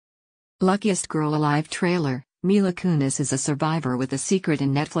Luckiest Girl Alive trailer. Mila Kunis is a survivor with a secret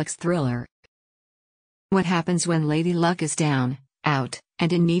in Netflix thriller. What happens when Lady Luck is down, out,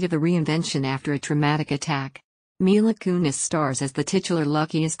 and in need of a reinvention after a traumatic attack? Mila Kunis stars as the titular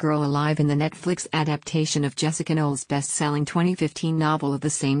Luckiest Girl Alive in the Netflix adaptation of Jessica Knoll's best-selling 2015 novel of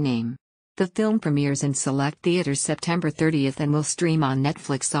the same name. The film premieres in select theaters September 30th and will stream on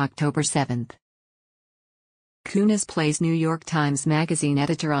Netflix October 7th. Kunis plays New York Times Magazine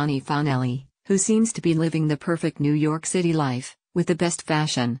editor Ani FaNelli, who seems to be living the perfect New York City life, with the best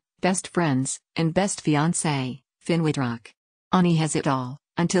fashion, best friends, and best fiancé, Wittrock. Ani has it all,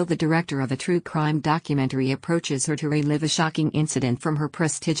 until the director of a true crime documentary approaches her to relive a shocking incident from her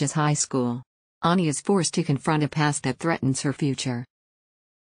prestigious high school. Ani is forced to confront a past that threatens her future.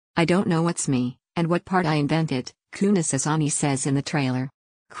 "I don't know what's me, and what part I invented," Kunis as Ani says in the trailer.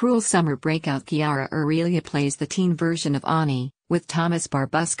 Cruel summer breakout Chiara Aurelia plays the teen version of Ani, with Thomas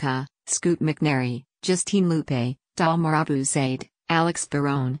Barbusca, Scoot McNairy, Justine Lupe, Dalmar Abuzaid, Alex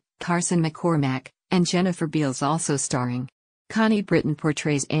Barone, Carson McCormack, and Jennifer Beals also starring. Connie Britton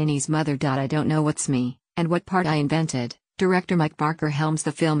portrays Annie's mother. "I don't know what's me, and what part I invented." Director Mike Barker helms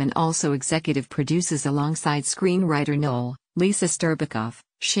the film and also executive produces alongside screenwriter Noel, Lisa Sterbikoff,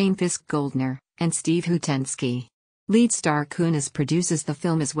 Shane Fisk-Goldner, and Steve Hutensky. Lead star Kunis produces the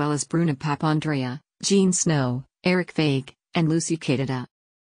film as well as Bruna Papandrea, Jean Snow, Eric Faig, and Lucy Cadida.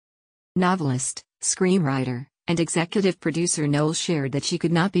 Novelist, screenwriter, and executive producer Noel shared that she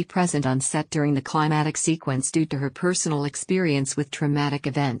could not be present on set during the climatic sequence due to her personal experience with traumatic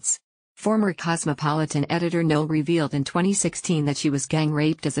events. Former Cosmopolitan editor Noel revealed in 2016 that she was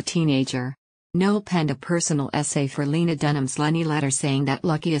gang-raped as a teenager. Noel penned a personal essay for Lena Dunham's Lenny letter saying that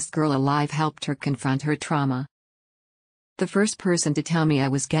Luckiest Girl Alive helped her confront her trauma. "The first person to tell me I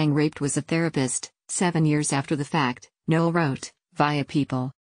was gang-raped was a therapist, 7 years after the fact," Noel wrote, via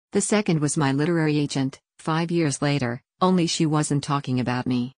People. "The second was my literary agent, 5 years later, only she wasn't talking about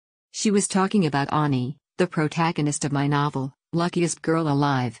me. She was talking about Ani, the protagonist of my novel, Luckiest Girl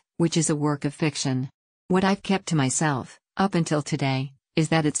Alive, which is a work of fiction. What I've kept to myself, up until today, is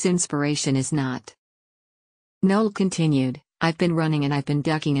that its inspiration is not." Noel continued, "I've been running and I've been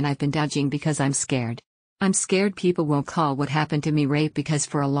ducking and I've been dodging because I'm scared. I'm scared people won't call what happened to me rape because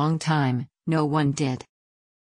for a long time, no one did.